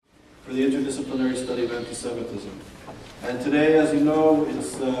for the interdisciplinary study of anti-Semitism. And today, as you know,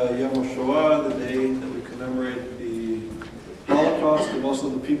 it's Yom HaShoah, the day that we commemorate the Holocaust and also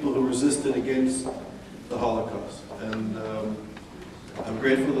the people who resisted against the Holocaust. And I'm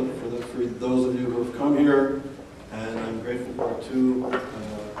grateful for those of you who have come here, and I'm grateful for our two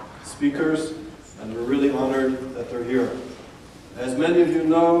speakers, and we're really honored that they're here. As many of you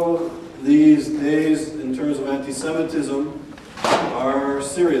know, these days, in terms of anti-Semitism, are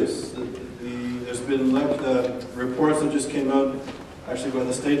serious. There's been reports that just came out, actually by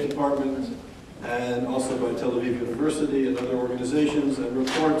the State Department, and also by Tel Aviv University and other organizations, and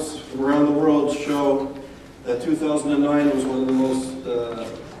reports from around the world show that 2009 was one of the most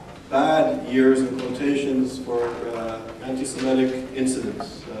bad years, in quotations, for anti-Semitic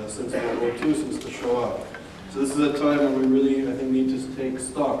incidents since World War II, since the Shoah. So this is a time when we really, I think, need to take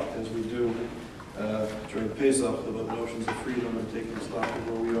stock, as we do during Pesach, about notions of freedom and taking stock of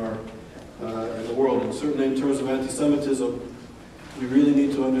where we are in the world. And certainly in terms of anti-Semitism, we really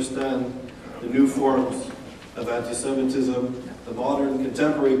need to understand the new forms of anti-Semitism, the modern,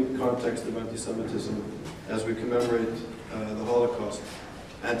 contemporary context of anti-Semitism as we commemorate the Holocaust.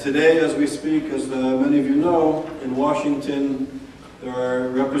 And today, as we speak, as many of you know, in Washington, there are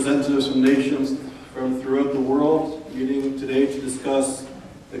representatives from nations from throughout the world meeting today to discuss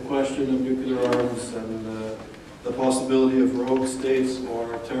the question of nuclear arms and the possibility of rogue states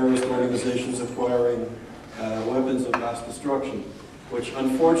or terrorist organizations acquiring weapons of mass destruction, which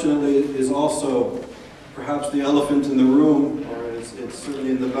unfortunately is also perhaps the elephant in the room, or it's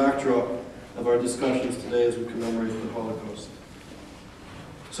certainly in the backdrop of our discussions today as we commemorate the Holocaust.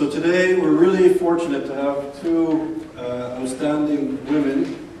 So today we're really fortunate to have two outstanding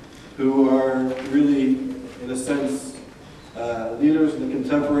women who are really, in a sense, leaders in the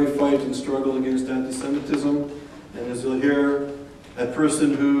contemporary fight and struggle against anti-Semitism. And as you'll hear, a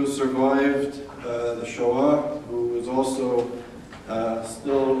person who survived the Shoah, who is also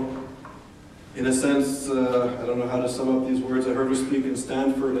still, in a sense, I don't know how to sum up these words. I heard her speak in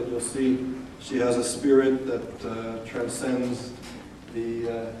Stanford, and you'll see she has a spirit that transcends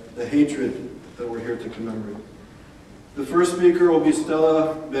the hatred that we're here to commemorate. The first speaker will be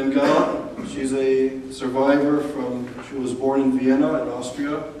Stella Bengal. She's a survivor she was born in Vienna in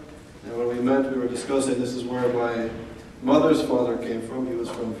Austria. And when we met, we were discussing, this is where my mother's father came from. He was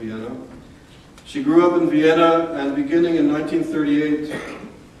from Vienna. She grew up in Vienna, and beginning in 1938,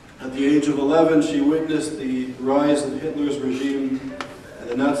 at the age of 11, she witnessed the rise of Hitler's regime and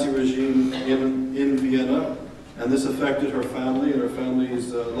the Nazi regime in Vienna. And this affected her family and her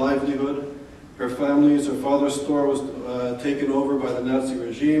family's livelihood. Her father's store was taken over by the Nazi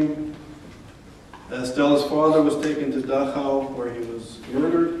regime. Stella's father was taken to Dachau, where he was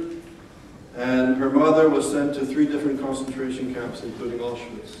murdered. And her mother was sent to 3 different concentration camps, including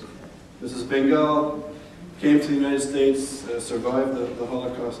Auschwitz. Mrs. Bengal came to the United States, survived the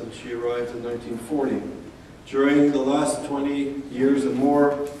Holocaust, and she arrived in 1940. During the last 20 years and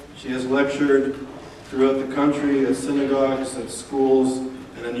more, she has lectured throughout the country at synagogues, at schools,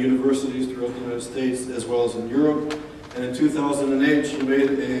 and in universities throughout the United States, as well as in Europe. And in 2008, she made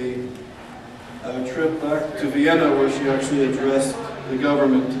a trip back to Vienna, where she actually addressed the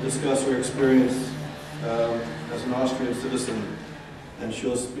government to discuss her experience as an Austrian citizen. And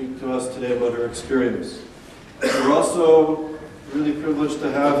she'll speak to us today about her experience. We're also really privileged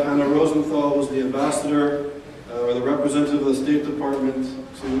to have Hannah Rosenthal, who's the ambassador or the representative of the State Department.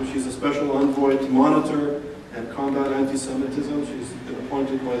 She's a special envoy to monitor and combat anti-Semitism. She's been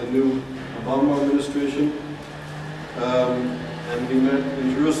appointed by the new Obama administration. And we met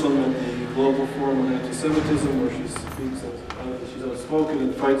in Jerusalem at the Global Forum on Anti-Semitism, where she speaks, she's outspoken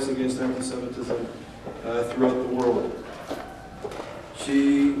and fights against anti-Semitism throughout the world.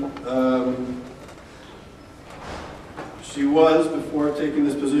 She was, before taking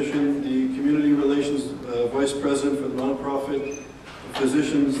this position, the Community Relations Vice President for the nonprofit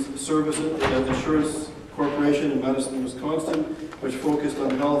Physicians Service Insurance Corporation in Madison, Wisconsin, which focused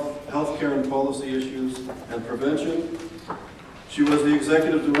on healthcare and policy issues and prevention. She was the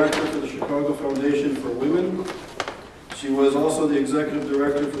Executive Director for the Chicago Foundation for Women. She was also the Executive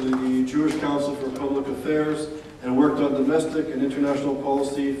Director for the Jewish Council for Public Affairs and worked on domestic and international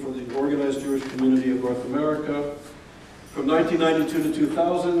policy for the Organized Jewish Community of North America. From 1992 to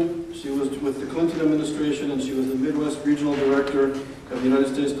 2000, she was with the Clinton administration, and she was the Midwest Regional Director of the United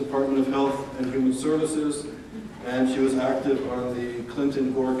States Department of Health and Human Services, and she was active on the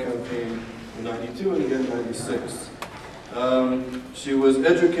Clinton-Gore campaign in 92 and again 96. She was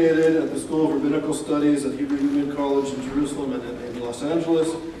educated at the School of Rabbinical Studies at Hebrew Union College in Jerusalem and in Los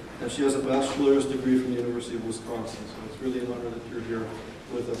Angeles, and she has a bachelor's degree from the University of Wisconsin. So it's really an honor that you're here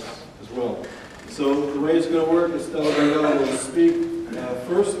with us as well. So the way it's going to work is Stella Bengel will speak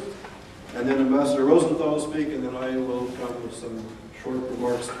first, and then Ambassador Rosenthal will speak, and then I will come with some short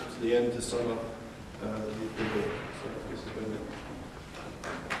remarks to the end to sum up the debate. So this is going to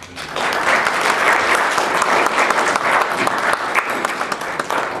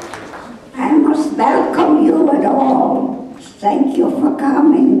I must welcome you at all. Thank you for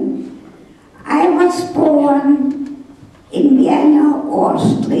coming. I was born in Vienna,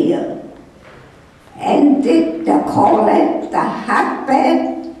 Austria, and they call it the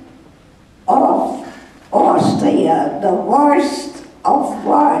hotbed of Austria, the worst of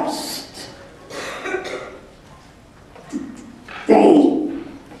worst. They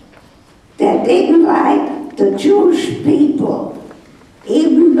didn't like the Jewish people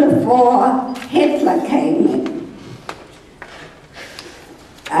even before Hitler came in.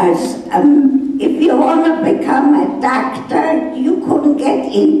 If you want to become a doctor, you couldn't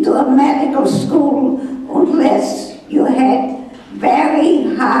get into a medical school unless you had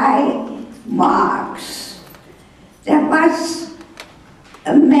very high marks. There was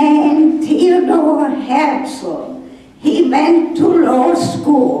a man, Theodor Herzl. He went to law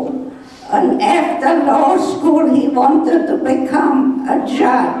school, and after law school he wanted to become a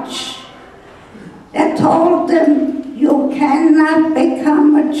judge. They told him, "You cannot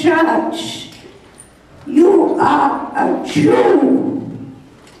become a judge. You are a Jew."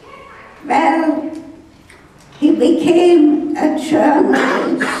 Well, he became a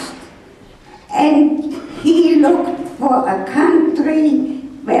journalist, and he looked for a country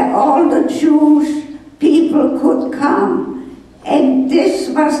where all the Jewish people could come. And this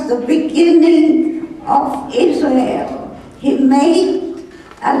was the beginning of Israel. He looked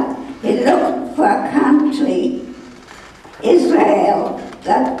for a country, Israel,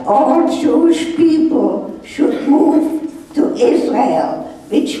 that all Jewish people should move to Israel,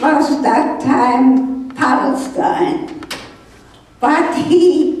 which was that time Palestine. But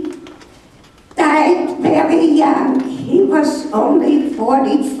he died very young. He was only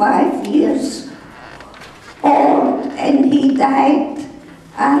 45 years old, and he died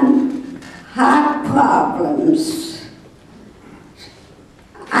on heart problems.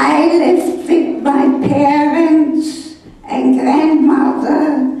 I lived with my parents and grandmother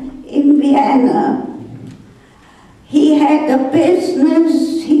in Vienna. He had a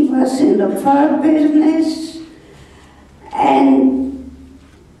business, he was in the fur business, and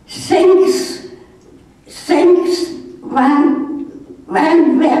things ran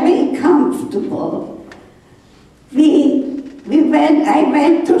very comfortable. I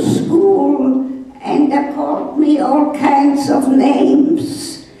went to school, and they called me all kinds of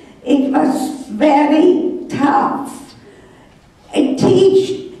names. It was very tough.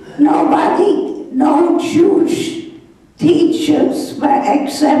 No Jewish teachers were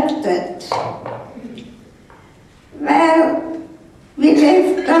accepted. Well, we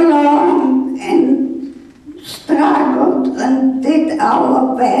lived along and struggled and did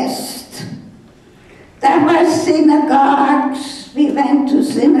our best. There were synagogues, we went to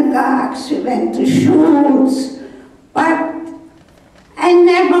synagogues, we went to shuls, but I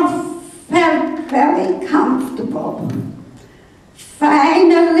never felt very comfortable.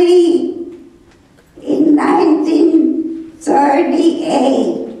 Finally, in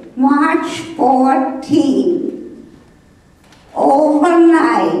 1938, March 14,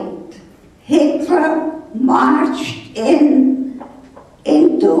 overnight, Hitler marched into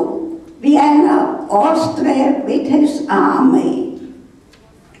Vienna, Austria, with his army.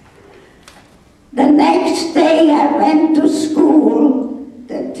 The next day I went to school.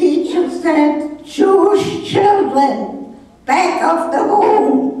 The teacher said, "Jewish children, back of the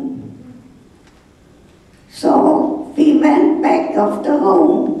room." So we went back of the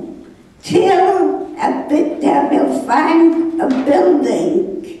room till they will find a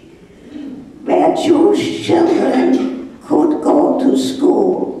building where Jewish children could go to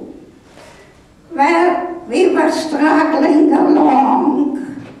school. Well, we were struggling along.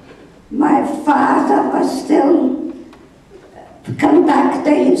 My father was still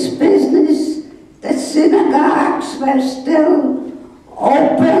conducting his business. The synagogues were still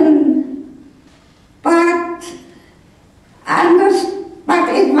open, but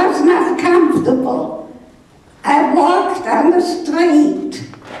it was not comfortable. I walked on the street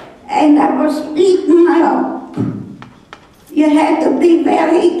and I was beaten up. You had to be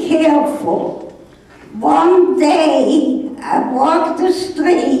very careful. One day I walked the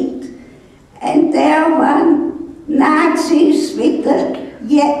street and there were Nazis with the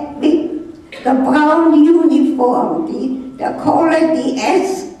brown uniform, they call it the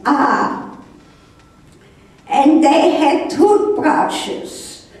SA. and they had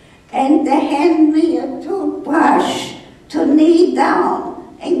toothbrushes, and they handed me a toothbrush to kneel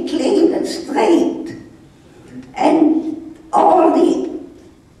down and clean the street. And all the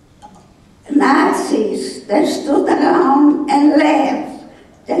Nazis, they stood around and laughed.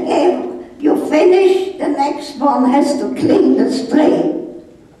 They gave, you finish, the next one has to clean the street.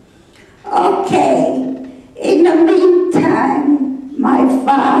 Okay, in the meantime, my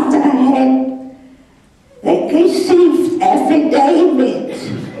father had received affidavit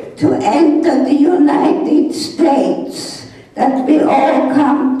to enter the United States, that we all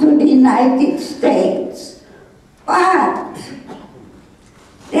come to the United States. But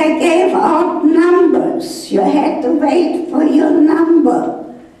they gave out numbers. You had to wait for your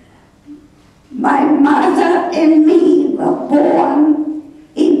number. My mother and me were born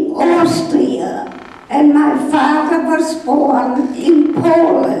in Austria, and my father was born in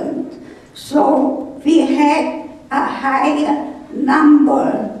Poland. So we had a higher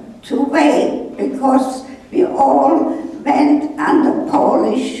number to wait because we all went under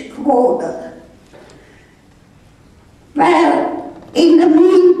Polish quota. Well, in the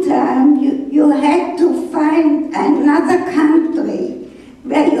meantime, you had to find another country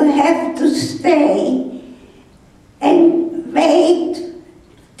where you have to stay and wait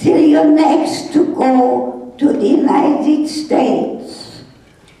till you're next to go to the United States.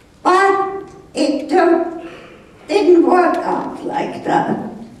 But it didn't work out like that.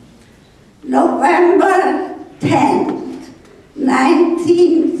 November 10th,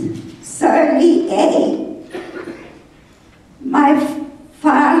 1938, my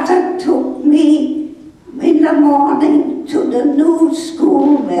father took me in the morning to the new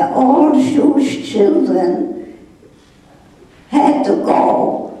school where all Jewish children had to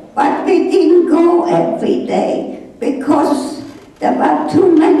go. But we didn't go every day because there were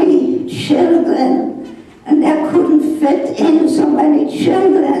too many children and there couldn't fit in so many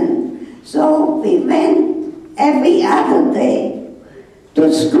children. So we went every other day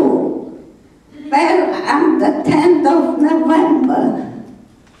to school. Well, on the 10th of November,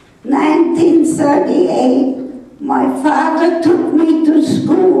 1938, my father took me to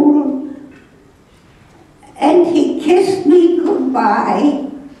school and he kissed me goodbye,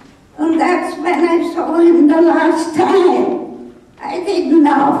 and that's when I saw him the last time. I didn't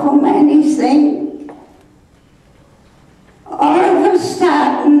know from anything. All of a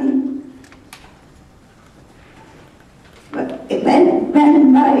sudden,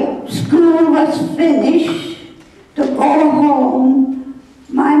 when my school was finished to go home,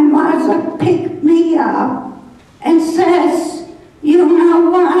 my mother picked me up and says, you know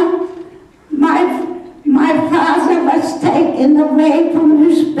what? My father was taken away from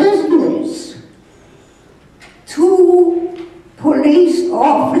his business. 2 police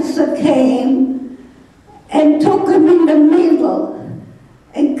officers came and took him in the middle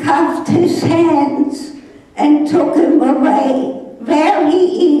and cuffed his hands and took him away. Where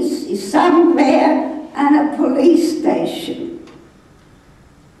he is somewhere at a police station.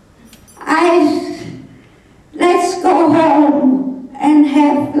 Let's go home and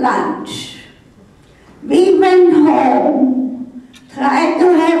have lunch. We went home, tried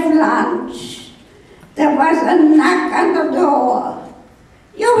to have lunch. There was a knock on the door.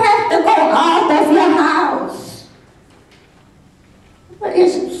 You have to go out of your house.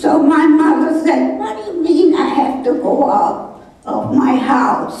 So my mother said, what do you mean I have to go out of my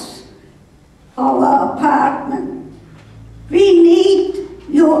house, our apartment? We need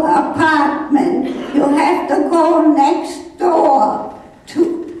your apartment. You have to go next door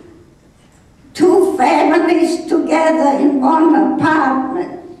to 2 families together in one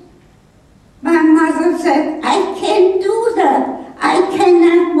apartment. My mother said, I can't do that. I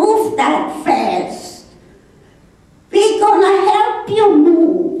cannot move that fast. We're gonna help you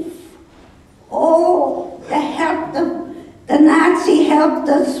move. Oh, the Nazi helped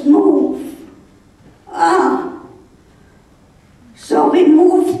us move. So we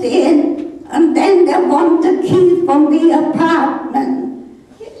moved in, and then they want the key from the apartment.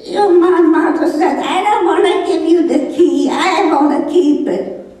 My mother said, I don't want to give you the key, I want to keep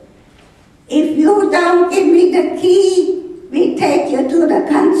it. If you don't give me the key, we take you to the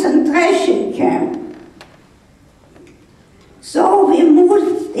concentration camp. So we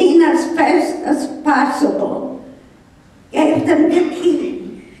moved in as fast as possible, gave them the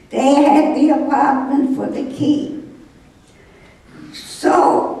key. They had the apartment for the key.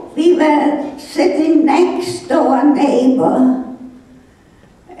 So we were sitting next to a neighbor,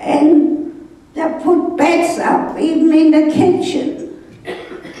 and they put beds up, even in the kitchen,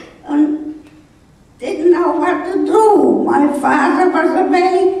 and didn't know what to do. My father was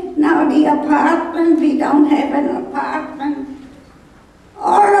away, now the the apartment, we don't have an apartment.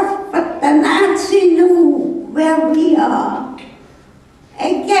 But the Nazi knew where we are.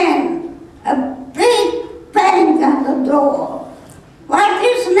 Again, a big bang on the door. What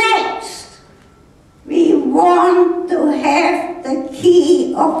is next? We want to have the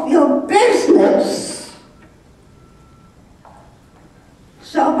key of your business.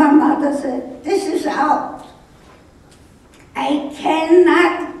 So my mother said, this is out. I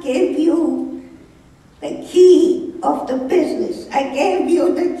cannot give you the key of the business. I gave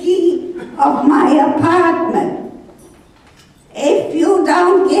you the key of my apartment. If you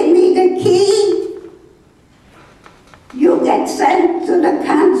don't give me the key, you get sent to the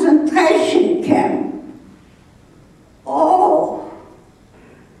concentration camp. Oh,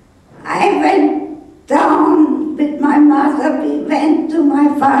 I went down with my mother. We went to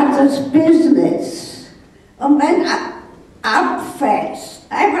my father's business and went up fast.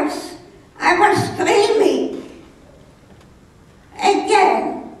 I was screaming.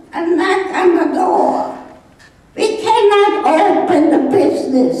 Again, a knock on the door. We cannot open the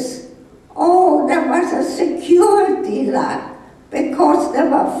business. Oh, there was a security lock because there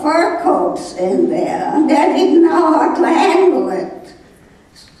were fur coats in there and they didn't know how to handle it.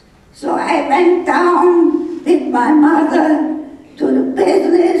 So I went down with my mother to the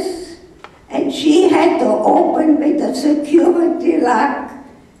business and she had to open with the security lock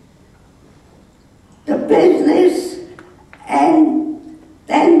the business, and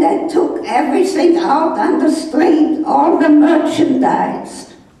then they took everything out on the street, all the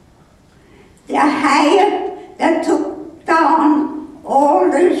merchandise. They took down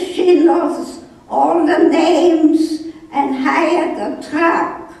all the shingles, all the names, and hired a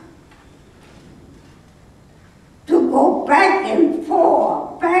truck to go back and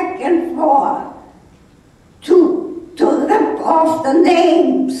forth, to rip off the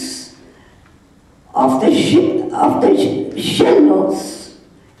names of the shingles.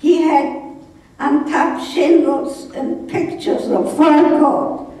 He had on top shingles and pictures of fur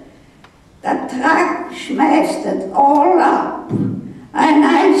coat. The truck smashed it all up, and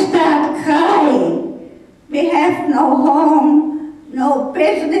I start crying. We have no home, no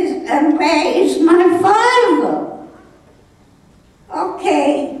business, and where is my father?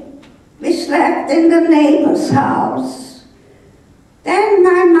 Okay, we slept in the neighbor's house. Then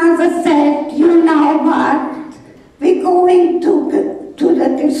my mother said, you know what, we're going to the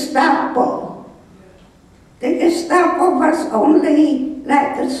Gestapo. The Gestapo was only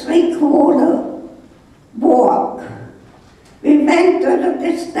like a 3/4 walk. We went to the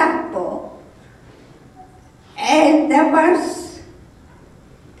Gestapo, and there was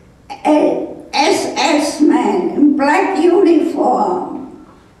an SS man in black uniform,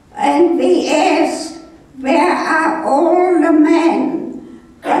 and we asked, where are all the men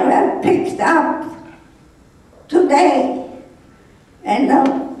that were picked up today? And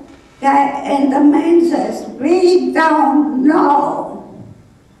the man says, we don't know.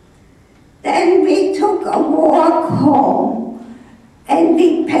 Then we took a walk home and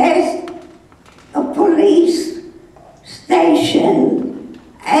we passed a police station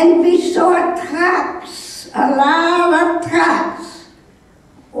and we saw trucks, a lot of trucks.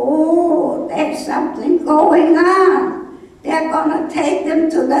 Oh, there's something going on. They're going to take them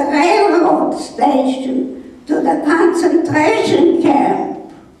to the railroad station, to the concentration camp.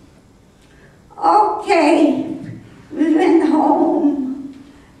 Okay, we went home,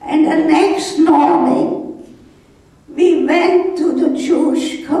 and the next morning, we went to the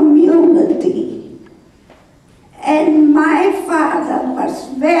Jewish community. And my father was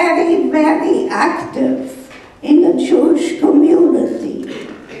very, very active in the Jewish community.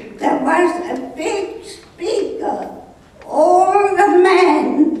 There was a big speaker. All the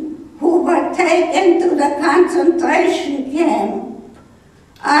men who were taken to the concentration camp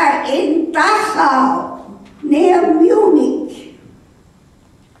are in Dachau, near Munich.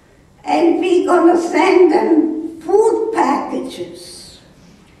 And we're going to send them food packages.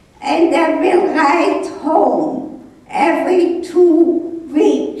 And they will write home every 2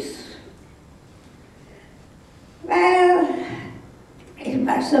 weeks. Well, it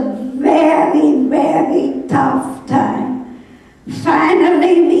was a very, very tough time.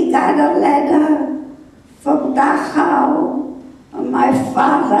 Finally, we got a letter from Dachau. My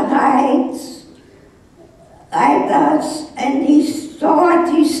father writes us, and he thought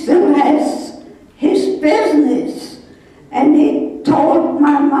he still has his business. And he told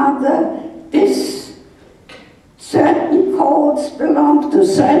my mother, this certain codes belong to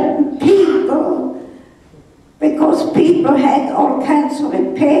certain people, because people had all kinds of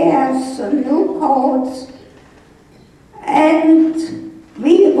repairs and new codes. And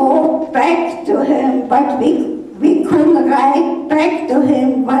we wrote back to him, but we couldn't write back to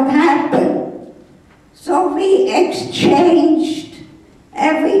him what happened. So we exchanged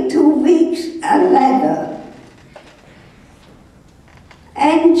every 2 weeks a letter.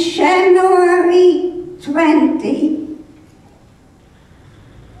 And January 20,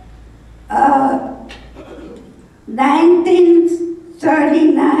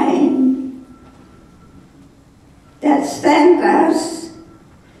 1939, they sent us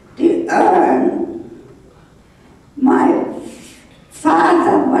the urn. My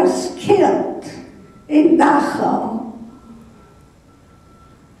father was killed in Dachau.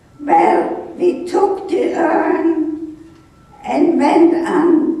 Well, we took the urn and went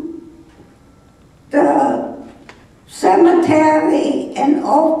on the cemetery and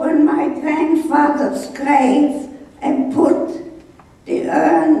opened my grandfather's grave and put the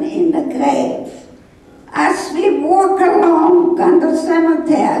urn in the grave. As we walk along on the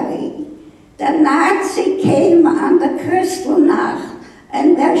cemetery, the Nazi came on the Kristallnacht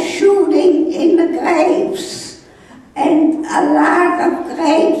and they're shooting in the graves. And a lot of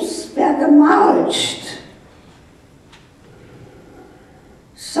graves were demolished.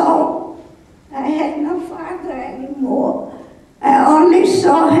 So I had no father anymore. I only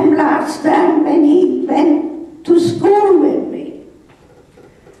saw him last time when he went to school with me.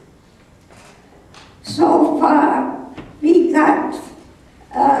 So far, we got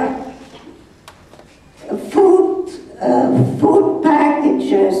food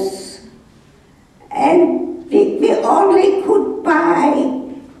packages, and we only could buy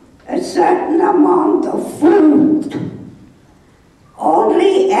a certain amount of food.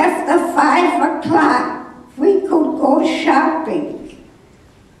 Only after 5 o'clock we could go shopping,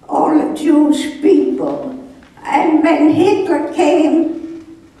 all the Jewish people. And when Hitler came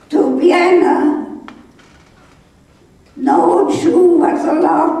to Vienna, no Jew was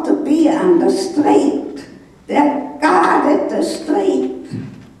allowed to be on the street. They guarded the street.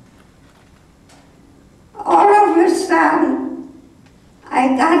 All of a sudden,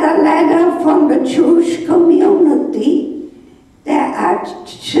 I got a letter from the Jewish community. There are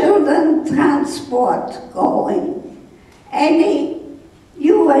children transport going. Any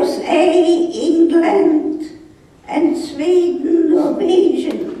USA, England, and Sweden,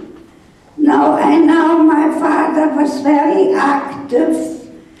 Norwegian. Now I know my father was very active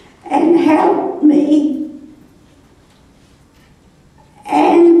and helped me.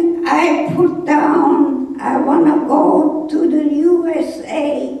 And I put down, I want to go to the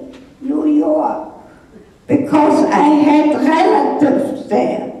USA, New York, because I had relatives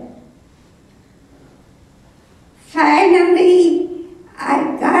there. Finally,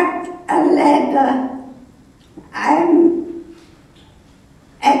 I got a letter. I'm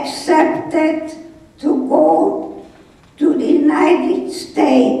accepted to go to the United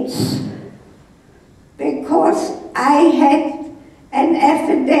States because I had an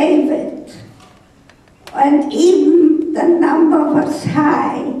affidavit, and even the number was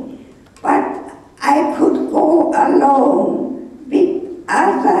high, but I could go alone with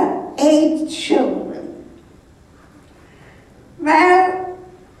other 8 children. Well,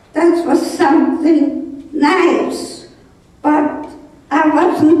 that was something nice, but I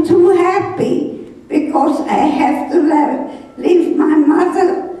wasn't too happy because I have to leave my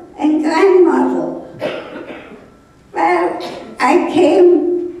mother and grandmother. Well,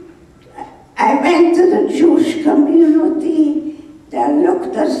 I went to the Jewish community, they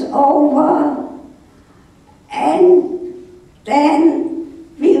looked us over, and then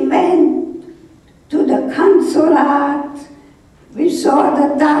we went to the consulate, we saw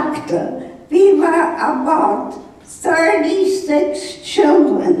the doctor. We were about 36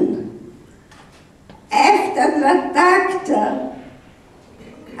 children. After the doctor,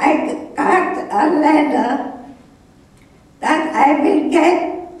 I got a letter that I will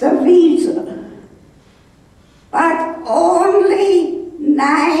get the visa. But only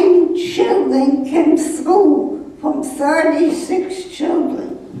 9 children came through from 36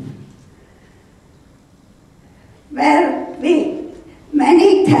 children. Well,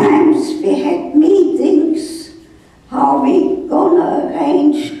 many times we had meetings, how we gonna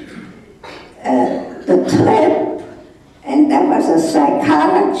arrange the trip, and there was a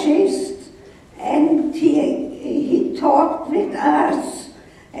psychologist, and he talked with us,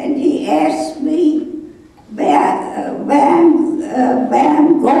 and he asked me where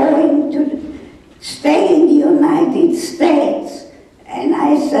I'm going to stay in the United States, and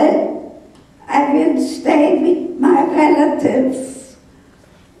I said, I will stay with my relative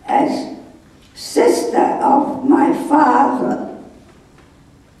as sister of my father.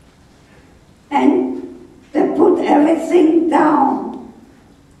 And they put everything down.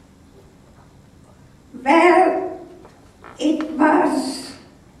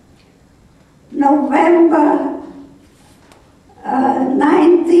 November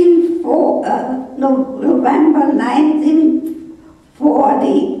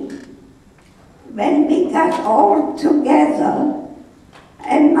 1940, when we got all together,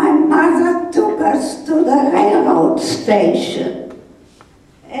 and my mother took us to the railroad station,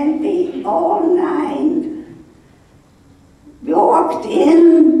 and we all 9 walked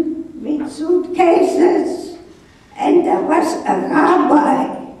in with suitcases, and there was a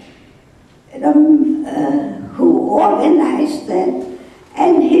rabbi who organized it,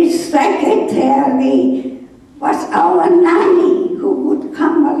 and his secretary was our nanny who would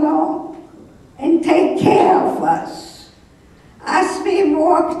come along and take care of us. As we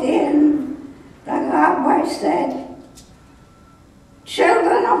walked in, the rabbi said,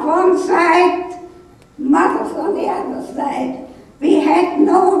 "Children of one side, mothers on the other side." We had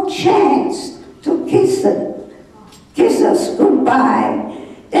no chance to kiss us goodbye.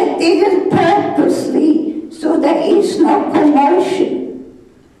 They did it purposely, so there is no commotion.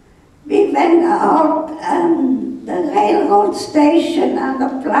 We went out the railroad station on the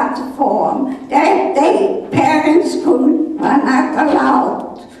platform. Their parents were not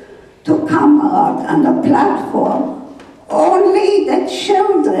allowed to come out on the platform. Only the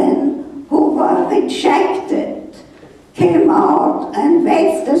children who were rejected came out and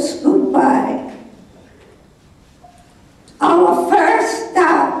waved us goodbye. Our first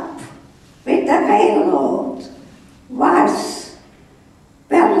stop with the railroad was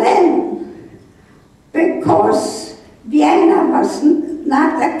Berlin, because Vienna was not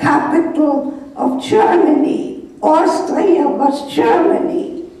the capital of Germany. Austria was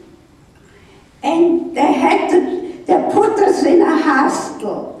Germany. And they put us in a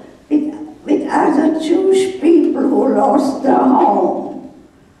hostel with other Jewish people who lost their home.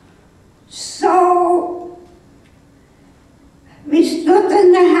 So we stood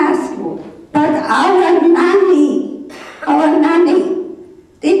in the hostel, but our nanny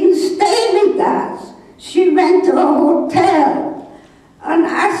didn't stay with us. She went to a hotel, and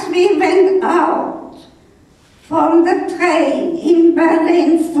as we went out from the train in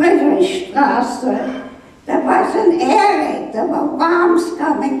Berlin, Friedrichstraße, there was an air raid, there were bombs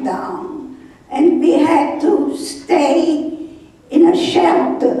coming down, and we had to stay in a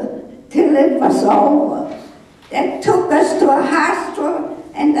shelter till it was over. They took us to a hostel,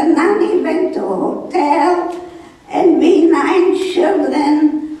 and the nanny went to a hotel, and we 9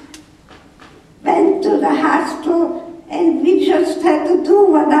 children went to the hostel, and we just had to do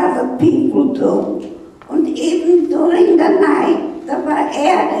what other people do. And even during the night, there were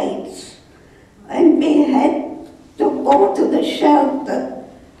air raids, and we had to go to the shelter.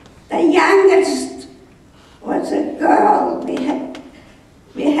 The youngest was a girl.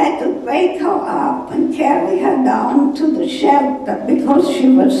 We had to wake her up and carry her down to the shelter because she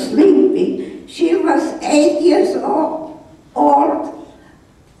was sleeping. She was 8 years old,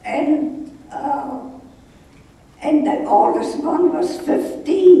 and the oldest one was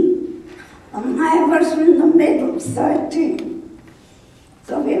 15. And I was in the middle, 13.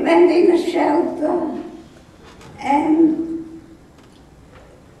 So we went in a shelter, and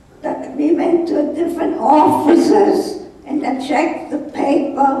we went to different offices, and I checked the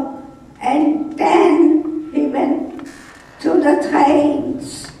paper, and then we went to the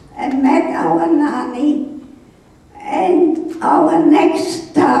trains and met our nanny, and our next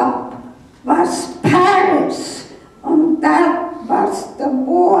stop was Paris, and that was the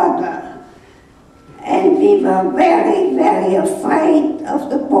border. And we were very, very afraid of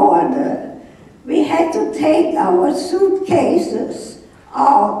the border. We had to take our suitcases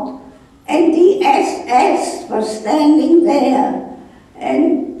out, and the SS was standing there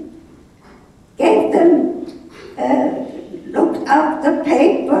and gave them, looked up the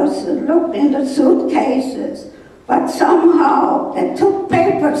papers and looked in the suitcases, but somehow they took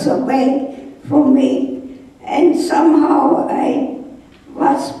papers away from me, and somehow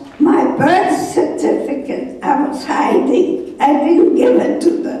my birth certificate I was hiding. I didn't give it to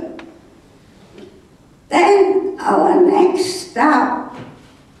them. Then our next stop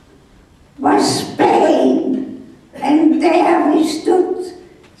was Spain, and there we stood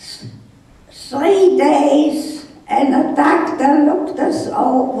 3 days, and a doctor looked us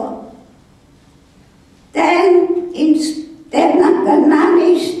over. Then the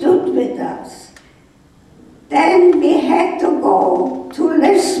nanny stood with us. Then we had to go to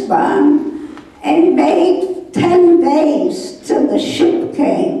Lisbon and wait 10 days till the ship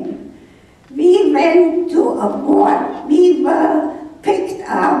came. We went to a port. We were picked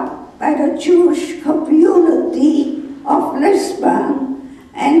up by the Jewish community of Lisbon,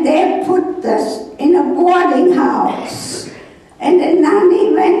 and they put us in a boarding house. And the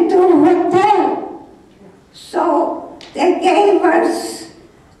nanny went to a hotel.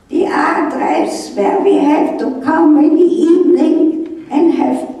 where we have to come in the evening and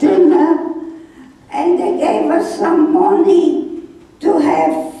have dinner. And they gave us some money to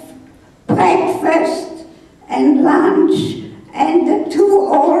have breakfast and lunch. And the two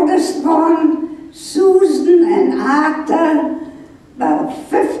oldest ones, Susan and Arthur, about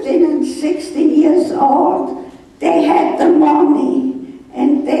 15 and 16 years old, they had the money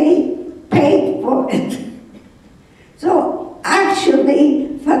and they paid for it. So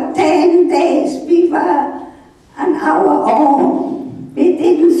actually, for 10 days, we were on our own. We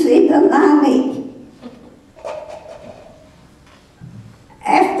didn't see the nanny.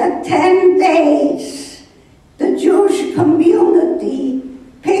 After 10 days, the Jewish community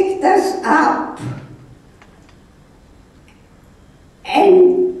picked us up,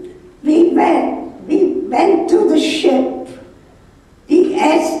 and we went to the ship.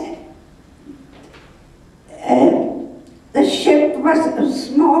 The ship was a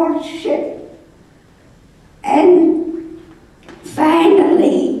small ship, and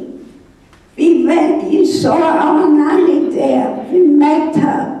finally we saw our nanny there. We met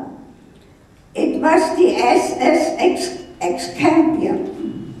her. It was the SS Excampion.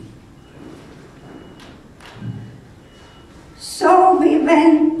 So we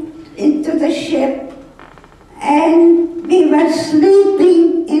went into the ship, and we were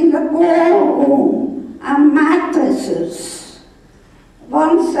sleeping in the ballroom on mattresses.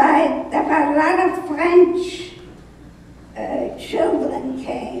 One side, there were a lot of French children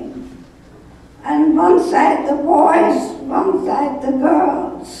came. And one side the boys, one side the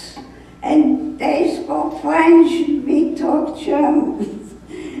girls. And they spoke French, we talked German.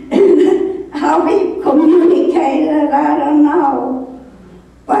 How we communicated, I don't know.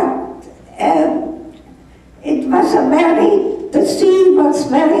 But it was the sea was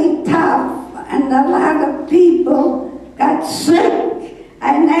very tough, and a lot of people got sick.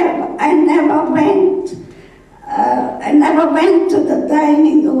 I never went to the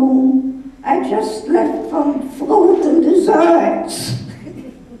dining room. I just left from fruit and desserts.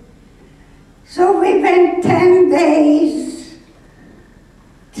 So we went 10 days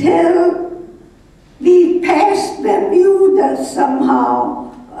till we passed Bermuda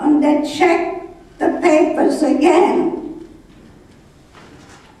somehow, and they checked the papers again.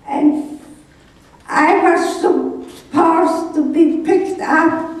 And I was supposed to be picked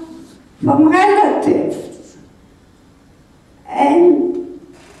up from relatives. And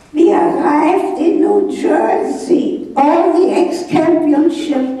we arrived in New Jersey. All the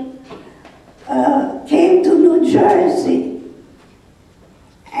ex-championship came to New Jersey.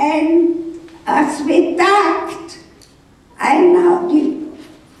 And as we docked, the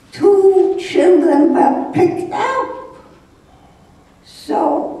two children were picked up.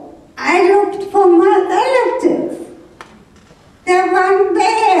 So I looked for my relative. They weren't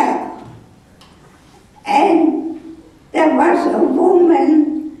there. And there was a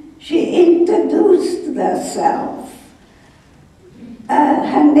woman, she introduced herself.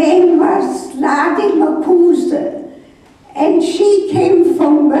 Her name was Ladi Mapuse, and she came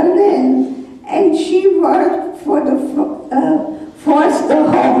from Berlin, and she worked for the foster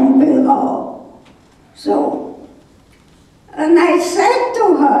home below. So, and I said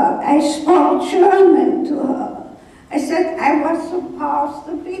to her, I spoke German to her. I said I was supposed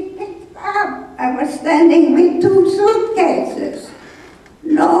to be picked up. I was standing with two suitcases.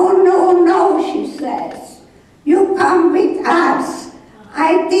 No, no, no, she says. You come with us.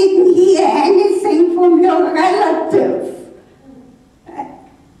 I didn't hear anything from your relative.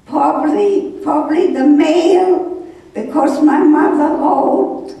 Probably the mail, because my mother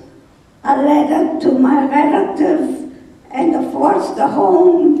wrote a letter to my relative, and the foster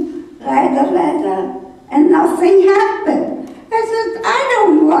home read a letter, and nothing happened. I said, I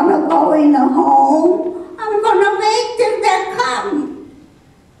don't want to go in a home. I'm going to wait till they come.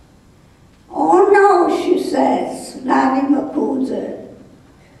 Oh no, she says, Ladi Mapuse.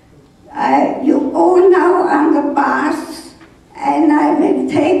 You go now on the bus, and I will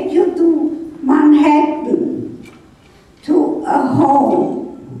take you to Manhattan, to a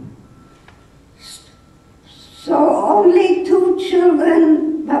home. So only two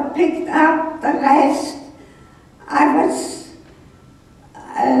children were picked up. The rest, I was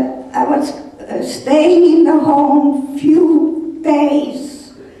staying in the home few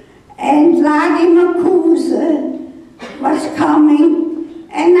days, and Ladi Mapuse was coming.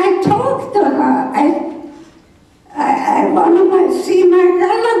 And I talked to her. I want to see my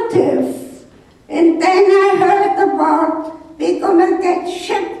relative. And then I heard about we're going to get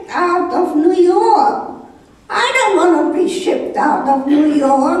shipped out of New York. I don't want to be shipped out of New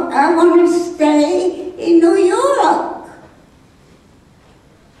York. I want to stay in New York.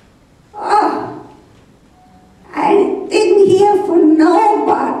 Oh,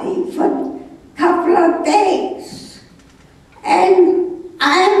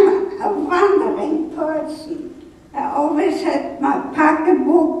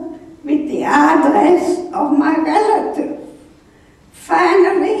 the address of my relative.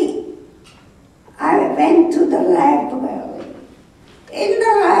 Finally, I went to the library. In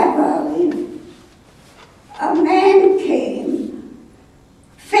the library, a man came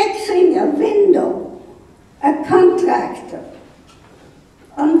fixing a window, a contractor.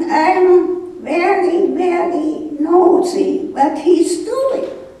 And I'm very, very nosy what he's doing.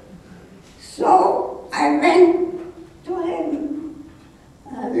 So I went to him,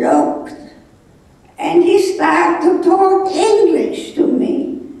 looked, and he started to talk English to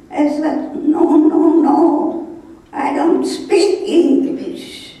me. I said, no, no, no, I don't speak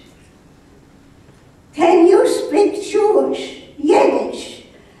English. Can you speak Jewish, Yiddish?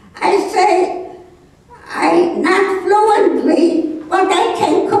 I say, not fluently, but I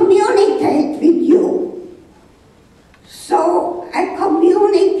can communicate with you. So I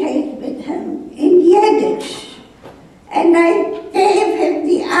communicate with him in Yiddish, and I gave him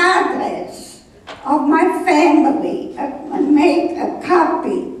the address of my family and made a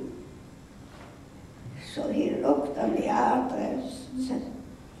copy. So he looked on the address and said,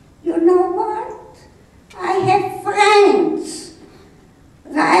 you know what? I have friends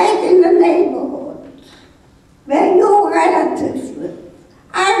right in the neighborhood where your relatives live.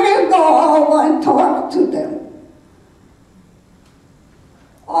 I will go over and talk to them.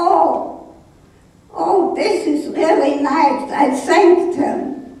 Oh, this is really nice. I thanked him.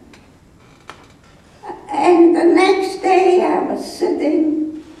 And the next day I was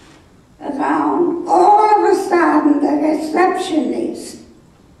sitting around. All of a sudden the receptionist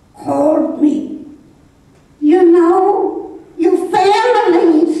called me. You know, your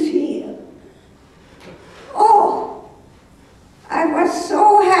family is here. Oh, I was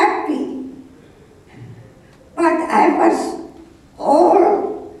so happy. But I was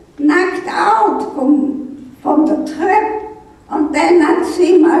all knocked out from the trip, and then I'd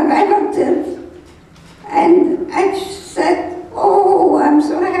see my relatives, and I said, oh, I'm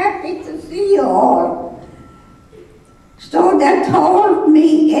so happy to see you all. So they told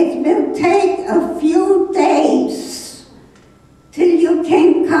me it will take a few days till you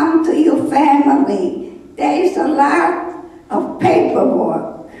can come to your family. There is a lot of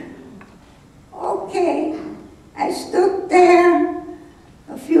paperwork. Okay, I stood there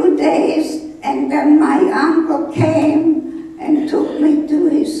a few days, and then my uncle came and took me to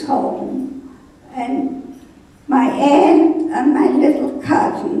his home. And my aunt and my little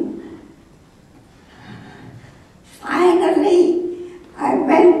cousin. Finally, I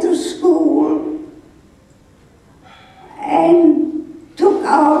went to school and took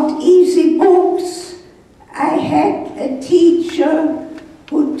out easy books. I had a teacher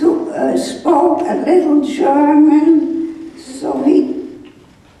who spoke a little German, so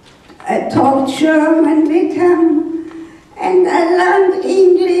I taught German with him, and I learned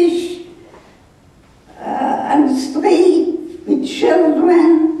English on the street with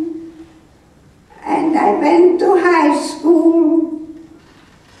children, and I went to high school,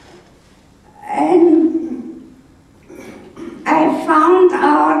 and I found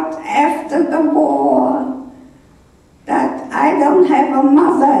out after the war that I don't have a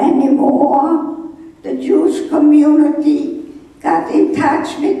mother anymore. The Jewish community got in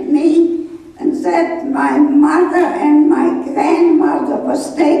touch with me and said my mother and my grandmother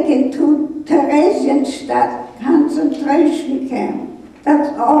was taken to Theresienstadt concentration camp. That's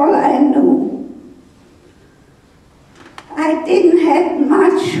all I knew. I didn't have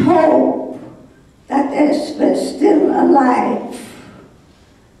much hope that they were still alive.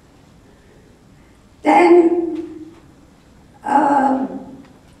 Then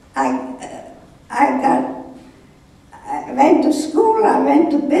I went to school, I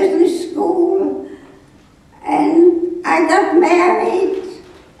went to business school, and I got married,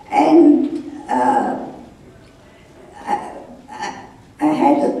 and I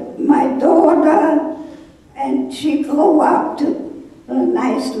had my daughter, and she grew up to a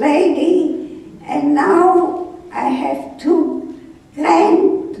nice lady, and now I have 2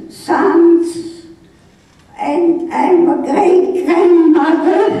 grandsons, and I'm a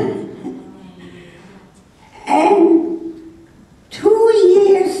great-grandmother. And 2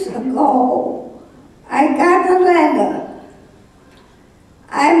 years ago, I got a letter.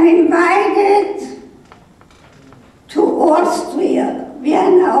 I'm invited to Austria,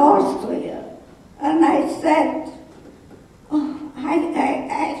 Vienna, Austria. And I said, oh, I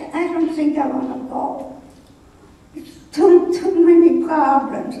don't think I want to go. It's too many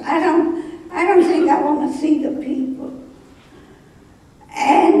problems. I don't think I want to see the people.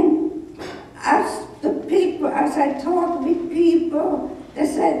 And as I talked with people, they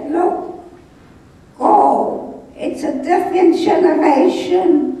said, look, go. It's a different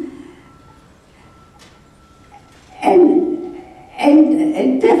generation,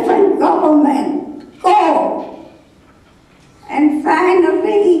 a different government. Go. And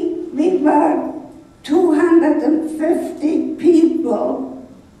finally, we were 250 people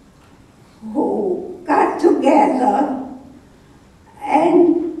who got together,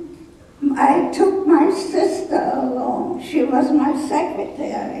 and I took my sister along. She was my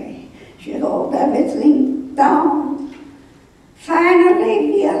secretary. She wrote everything down.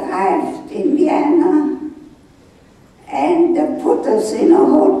 Finally, we arrived in Vienna, and they put us in a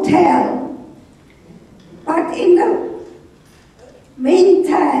hotel. But in the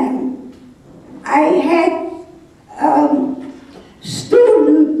meantime, I had a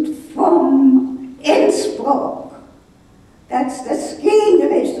student from Innsbruck, that's the skiing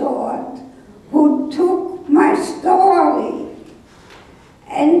resort, who took my story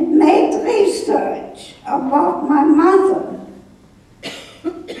and made research about my mother.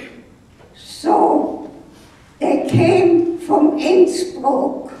 So they came from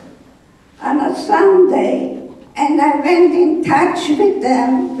Innsbruck on a Sunday, and I went in touch with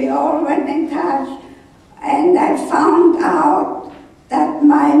them. We all went in touch, and I found out that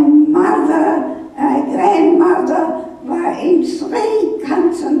my mother, my grandmother, were in 3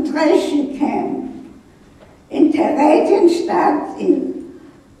 concentration camps. In Theresienstadt, in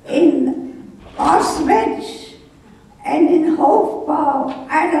Auschwitz, and in Hofbau.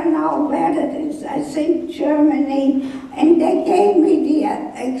 I don't know where that is, I think Germany, and they gave me the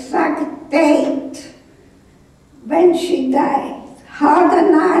exact date when she died. How the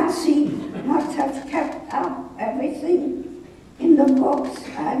Nazi must have kept up everything in the books,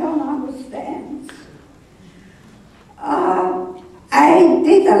 I don't understand. I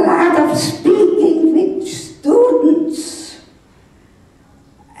did a lot of speaking with students,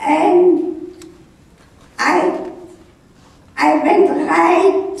 and I went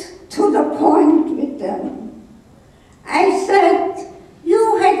right to the point with them. I said,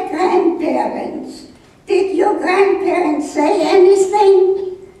 you had grandparents. Did your grandparents say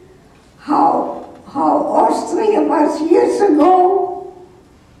anything? How Austria was years ago?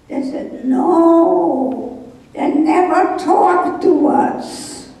 They said, no, they never talked to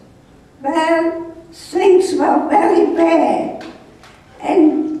us. Well, things were very bad.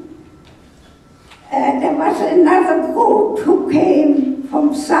 And there was another group who came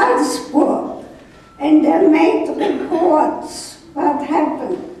from Salzburg, and they made reports what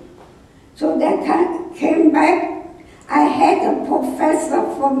happened. So they came back. I had a professor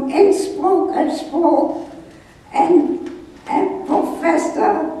from Innsbruck I spoke, and a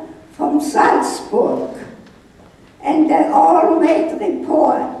professor from Salzburg, and they all made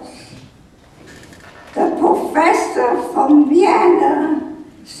reports. The professor from Vienna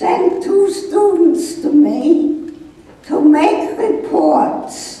sent 2 students to me to make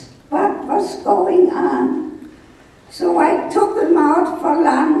reports what was going on. So I took them out for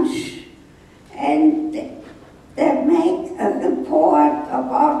lunch, and they make a report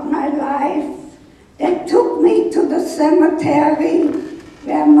about my life. They took me to the cemetery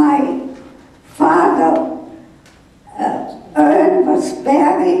where my father urn was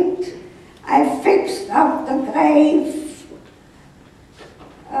buried. I fixed up the grave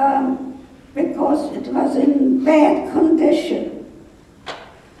because it was in bad condition.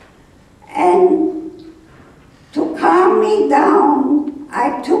 And to calm me down,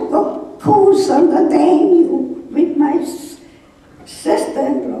 I took a cruise on the Danube with my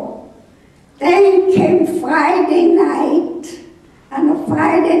sister-in-law. Then came Friday night. On a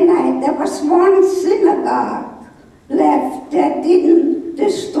Friday night, there was one synagogue left that didn't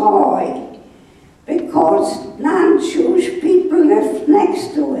destroy, because non-Jewish people lived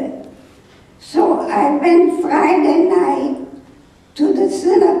next to it. So I went Friday night to the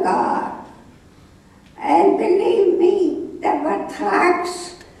synagogue, and believe me, there were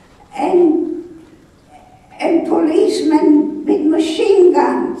trucks and policemen with machine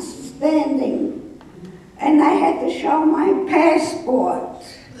guns standing, and I had to show my passport.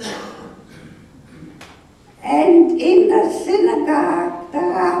 And in the synagogue, the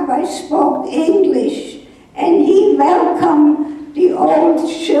rabbi spoke English, and he welcomed the old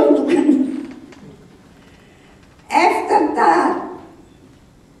children. After that,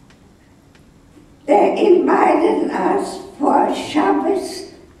 they invited us for a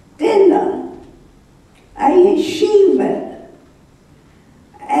Shabbos dinner, a yeshiva,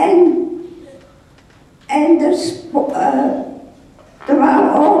 and there were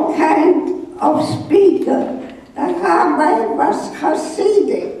all kinds of speakers. The rabbi was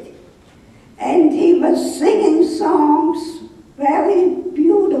Hasidic, and he was singing songs very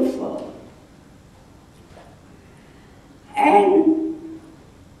beautiful. And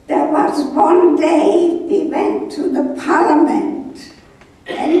there was one day we went to the parliament,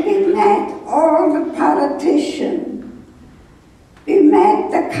 we met all the politicians. We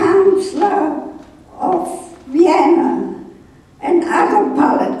met the Councillor of Vienna and other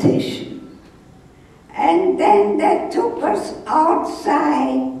politicians. And then they took us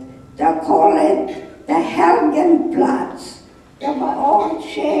outside, they call it the Helgenplatz. There were all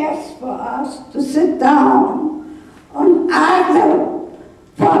chairs for us to sit down on either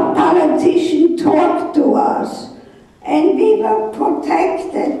for politicians talk to us. And we were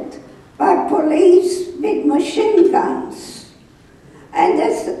protected by police with machine guns. And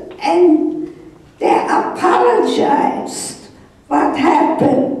they apologized what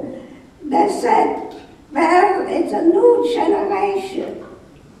happened. They said, well, it's a new generation.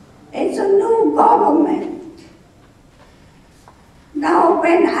 It's a new government. Now,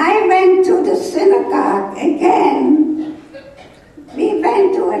 when I went to the synagogue again, we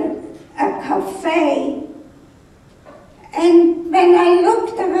went to a cafe, and when I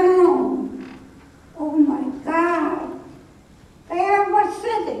looked around, oh my God, there I was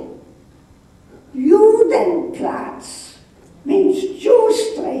sitting. Judenplatz means Jew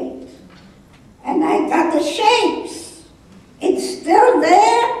Street. And I got the shakes. It's still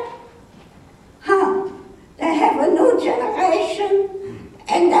there? Huh? They have a new generation,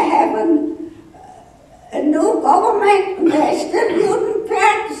 and they have a new government, and they're still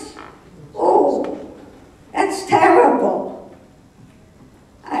Judenplatz. Oh, that's terrible.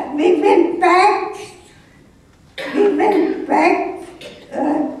 We went back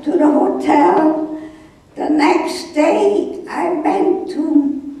to the hotel. The next day, I went to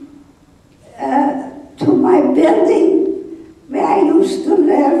my building where I used to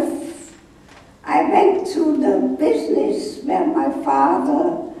live. I went to the business where my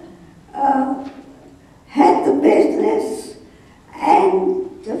father had the business, and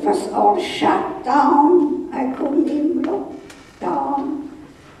it was all shut down. I couldn't even look down.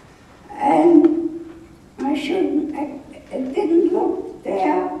 And I didn't look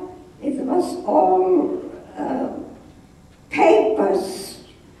there. It was all papers.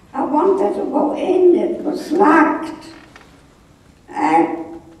 I wanted to go in, it was locked.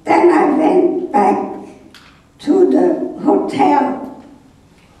 And then I went back to the hotel.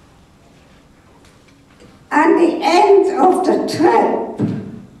 At the end of the trip,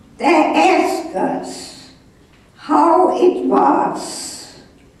 they asked us how it was,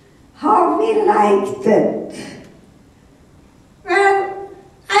 how we liked it. Well,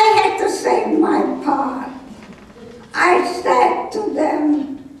 I had to say my part. I said to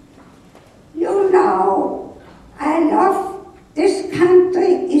them, you know, I love this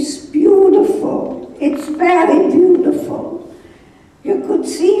country, is beautiful. It's very beautiful. You could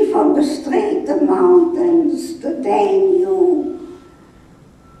see from the street the mountains, the Danube.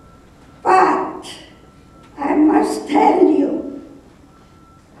 But I must tell you,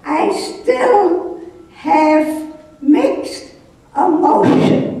 I still have mixed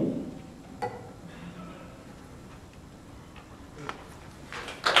emotion.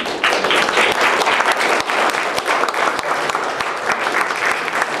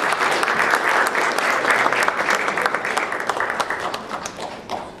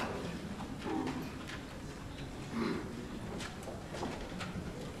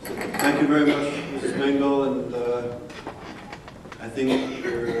 Thank you very much, Mrs. Bengal, and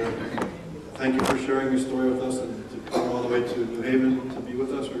thank you for sharing your story with us and to come all the way to New Haven to be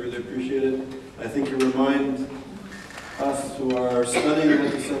with us. We really appreciate it. I think you remind us who are studying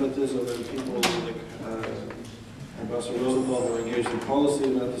anti-Semitism and people like Ambassador Rosenthal who are engaged in policy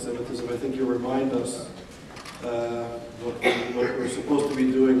and anti-Semitism. I think you remind us what we're supposed to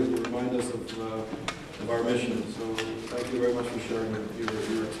be doing, and you remind us of our mission. So thank you very much for sharing your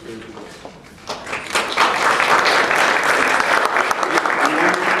experience with us.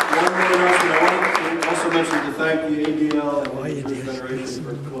 One more announcement. I wanted to also mention to thank the ADL and the Jewish Federation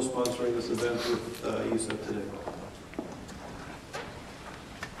for co-sponsoring this event with ESEP today.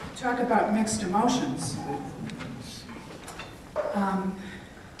 Talk about mixed emotions.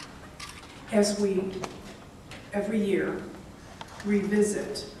 As we, every year,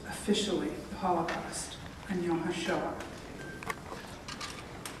 revisit officially the Holocaust and Yom HaShoah,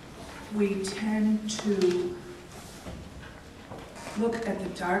 we tend to look at the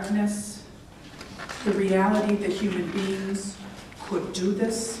darkness, the reality that human beings could do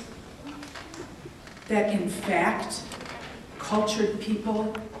this, that in fact, cultured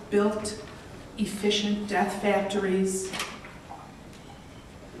people built efficient death factories,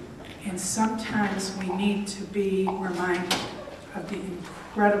 and sometimes we need to be reminded of the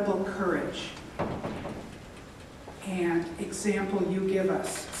incredible courage and example you give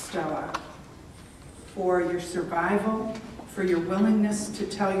us, Stella, for your survival, for your willingness to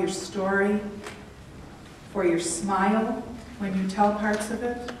tell your story, for your smile when you tell parts of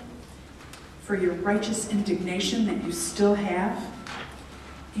it, for your righteous indignation that you still have.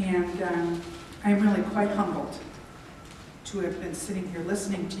 And I'm really quite humbled to have been sitting here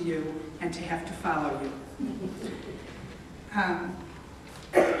listening to you and to have to follow you.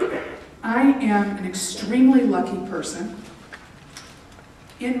 I am an extremely lucky person.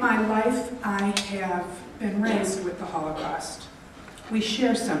 In my life, I have been raised with the Holocaust. We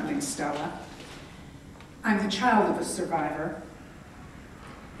share something, Stella. I'm the child of a survivor,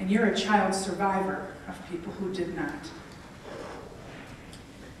 and you're a child survivor of people who did not.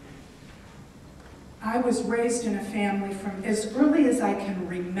 I was raised in a family from as early as I can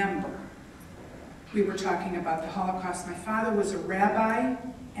remember. We were talking about the Holocaust. My father was a rabbi,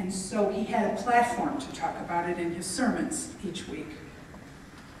 and so he had a platform to talk about it in his sermons each week.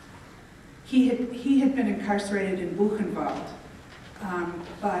 He had been incarcerated in Buchenwald,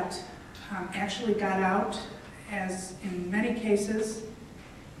 but actually got out, as in many cases,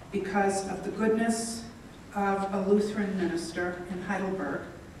 because of the goodness of a Lutheran minister in Heidelberg,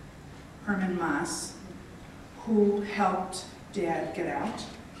 Hermann Maas, who helped Dad get out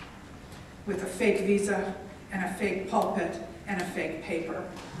with a fake visa and a fake pulpit and a fake paper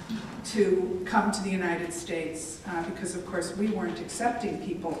to come to the United States, because of course we weren't accepting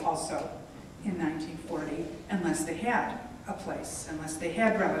people also in 1940 unless they had a place, unless they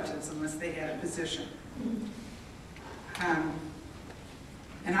had relatives, unless they had a position.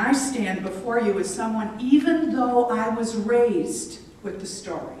 And I stand before you as someone, even though I was raised with the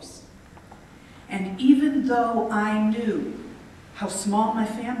stories, and even though I knew how small my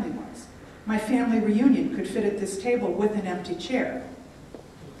family was, my family reunion could fit at this table with an empty chair.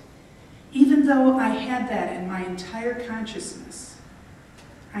 Even though I had that in my entire consciousness,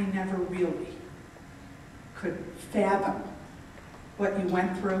 I never really could fathom what you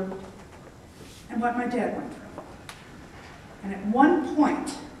went through and what my dad went through. And at one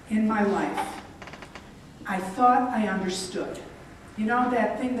point in my life, I thought I understood. You know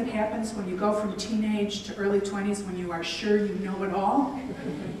that thing that happens when you go from teenage to early 20s when you are sure you know it all?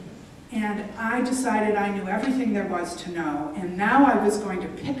 And I decided I knew everything there was to know, and now I was going to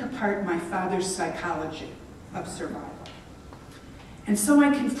pick apart my father's psychology of survival. And so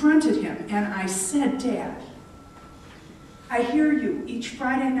I confronted him and I said, Dad, I hear you each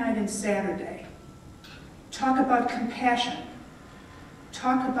Friday night and Saturday talk about compassion,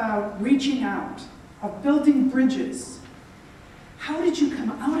 talk about reaching out, of building bridges. How did you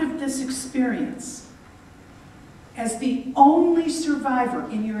come out of this experience as the only survivor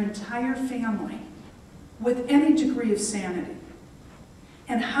in your entire family with any degree of sanity?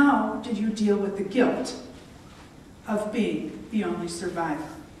 And how did you deal with the guilt of being the only survivor?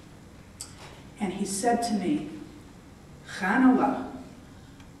 And he said to me, Chanala,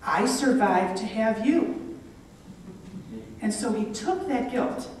 I survived to have you. And so he took that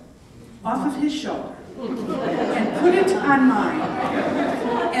guilt off of his shoulder and put it on mine.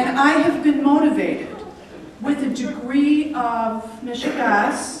 And I have been motivated with a degree of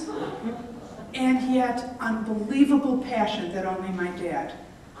mishigas and yet unbelievable passion that only my dad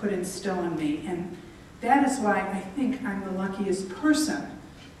could instill in me. And that is why I think I'm the luckiest person,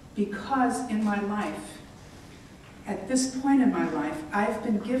 because in my life, at this point in my life, I've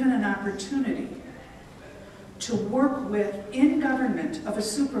been given an opportunity to work with, in government of a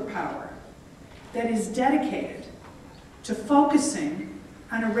superpower that is dedicated to focusing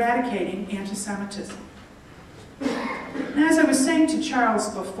on eradicating anti-Semitism. And as I was saying to Charles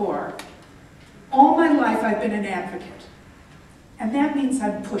before, all my life I've been an advocate, and that means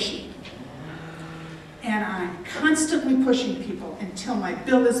I'm pushy. And I'm constantly pushing people until my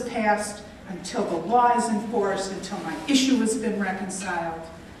bill is passed, until the law is enforced, until my issue has been reconciled.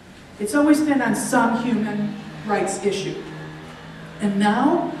 It's always been on some human rights issue. And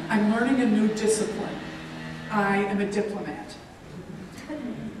now I'm learning a new discipline. I am a diplomat.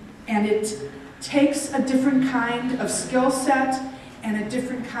 And it takes a different kind of skill set and a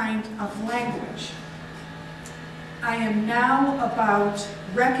different kind of language. I am now about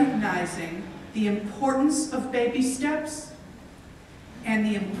recognizing the importance of baby steps and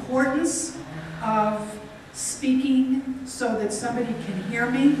the importance of speaking so that somebody can hear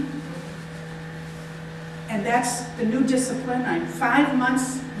me. And that's the new discipline. I'm 5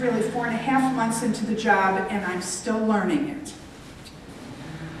 months, really 4.5 months into the job, and I'm still learning it.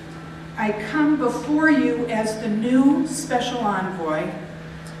 I come before you as the new special envoy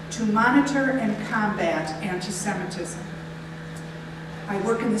to monitor and combat anti-Semitism. I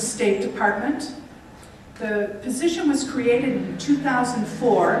work in the State Department. The position was created in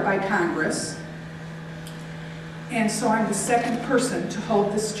 2004 by Congress, And so I'm the second person to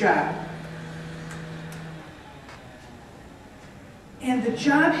hold this job. And the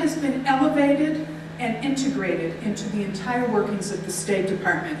job has been elevated and integrated into the entire workings of the State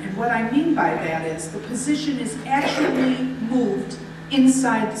Department. And what I mean by that is the position is actually moved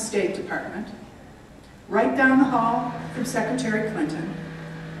inside the State Department, right down the hall from Secretary Clinton.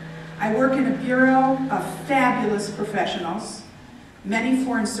 I work in a bureau of fabulous professionals, many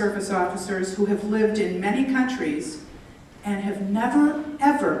Foreign Service officers who have lived in many countries and have never,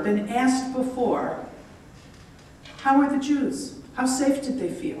 ever been asked before, how are the Jews? How safe did they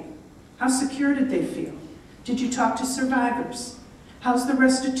feel? How secure did they feel? Did you talk to survivors? How's the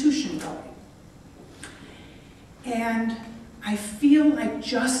restitution going? And I feel like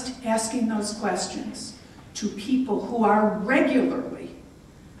just asking those questions to people who are regularly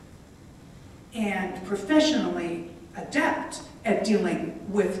and professionally adept at dealing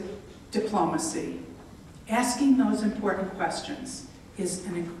with diplomacy, asking those important questions is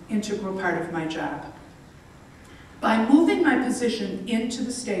an integral part of my job. By moving my position into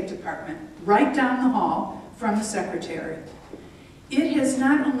the State Department, right down the hall from the Secretary, it has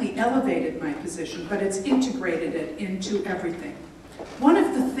not only elevated my position, but it's integrated it into everything. One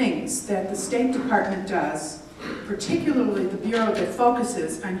of the things that the State Department does, particularly the bureau that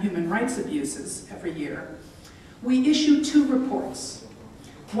focuses on human rights abuses every year, we issue 2 reports.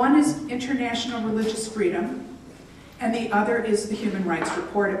 One is International Religious Freedom, and the other is the Human Rights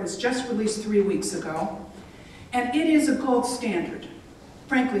Report. It was just released 3 weeks ago. And it is a gold standard,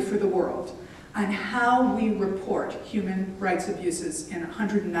 frankly, for the world on how we report human rights abuses in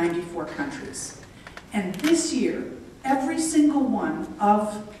 194 countries. And this year, every single one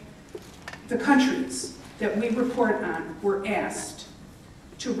of the countries that we report on were asked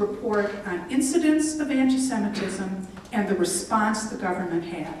to report on incidents of anti-Semitism and the response the government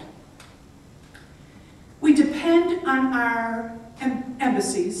had. We depend on our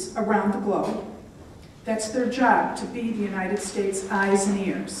embassies around the globe. That's their job, to be the United States' eyes and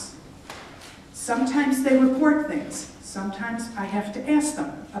ears. Sometimes they report things. Sometimes I have to ask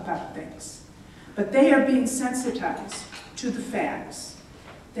them about things. But they are being sensitized to the facts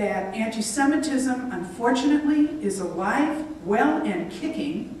that anti-Semitism, unfortunately, is alive, well, and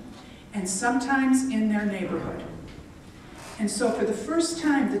kicking, and sometimes in their neighborhood. And so for the first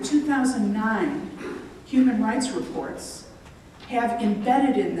time, the 2009 Human Rights Reports have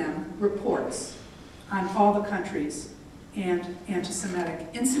embedded in them reports on all the countries and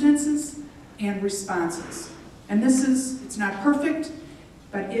anti-Semitic incidences and responses. And it's not perfect,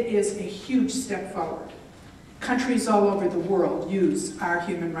 but it is a huge step forward. Countries all over the world use our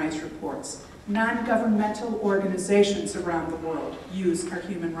human rights reports. Non-governmental organizations around the world use our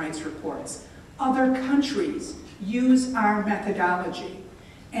human rights reports. Other countries use our methodology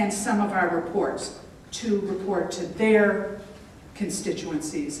and some of our reports to report to their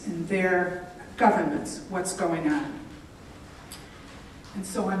constituencies and their governments what's going on. And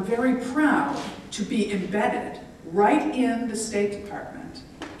so I'm very proud to be embedded right in the State Department,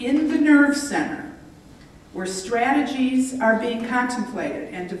 in the nerve center, where strategies are being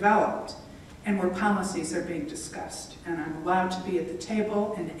contemplated and developed, and where policies are being discussed. And I'm allowed to be at the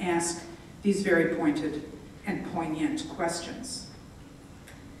table and ask these very pointed and poignant questions.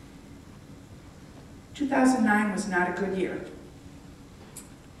 2009 was not a good year.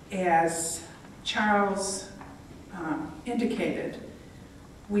 As Charles indicated,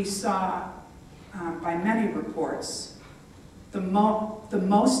 we saw by many reports the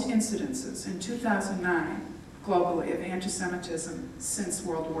most incidences in 2009 globally of anti-Semitism since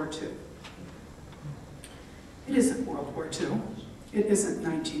World War II. It isn't World War II. It isn't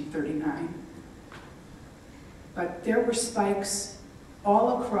 1939. But there were spikes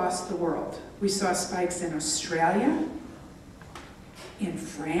all across the world. We saw spikes in Australia, in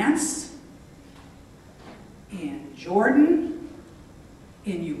France, in Jordan,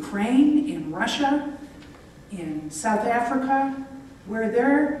 in Ukraine, in Russia, in South Africa, where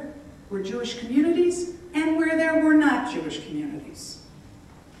there were Jewish communities and where there were not Jewish communities.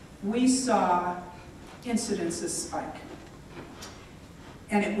 We saw incidences spike.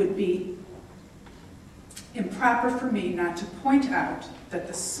 And it would be improper for me not to point out that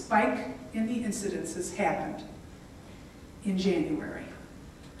the spike in the incidences happened in January,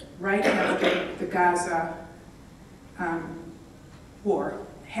 right after the Gaza war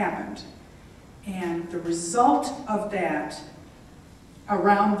happened. And the result of that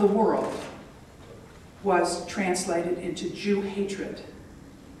around the world was translated into Jew hatred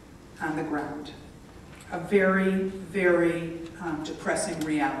on the ground. A very, very depressing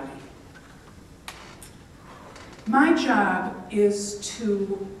reality. My job is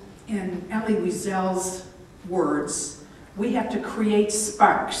to, in Elie Wiesel's words. We have to create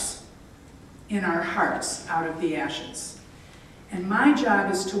sparks in our hearts out of the ashes. And my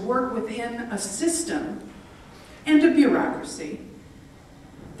job is to work within a system and a bureaucracy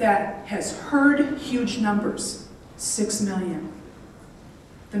that has heard huge numbers, 6 million.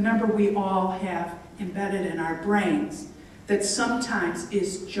 The number we all have embedded in our brains that sometimes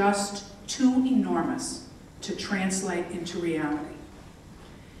is just too enormous to translate into reality.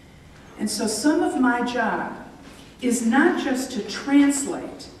 And so some of my job is not just to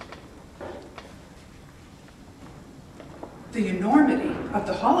translate the enormity of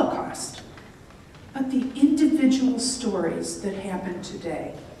the Holocaust, but the individual stories that happen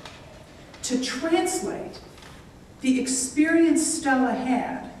today. To translate the experience Stella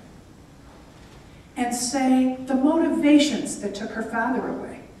had and say the motivations that took her father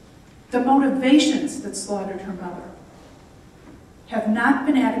away, the motivations that slaughtered her mother, have not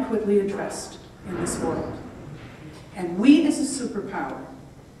been adequately addressed in this world. And we as a superpower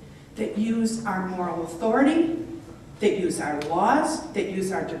that use our moral authority, that use our laws, that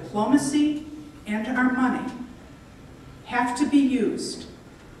use our diplomacy and our money, have to be used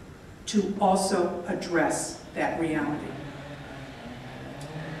to also address that reality.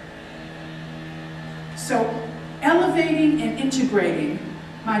 So elevating and integrating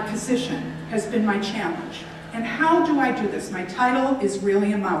my position has been my challenge. And how do I do this? My title is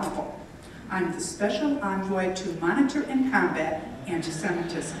really a mouthful. I'm the Special Envoy to Monitor and Combat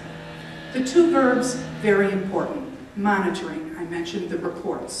Anti-Semitism. The two verbs, very important. Monitoring, I mentioned the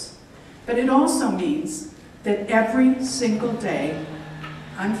reports. But it also means that every single day,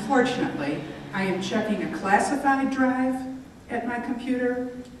 unfortunately, I am checking a classified drive at my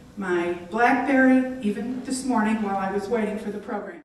computer, my BlackBerry, even this morning while I was waiting for the program.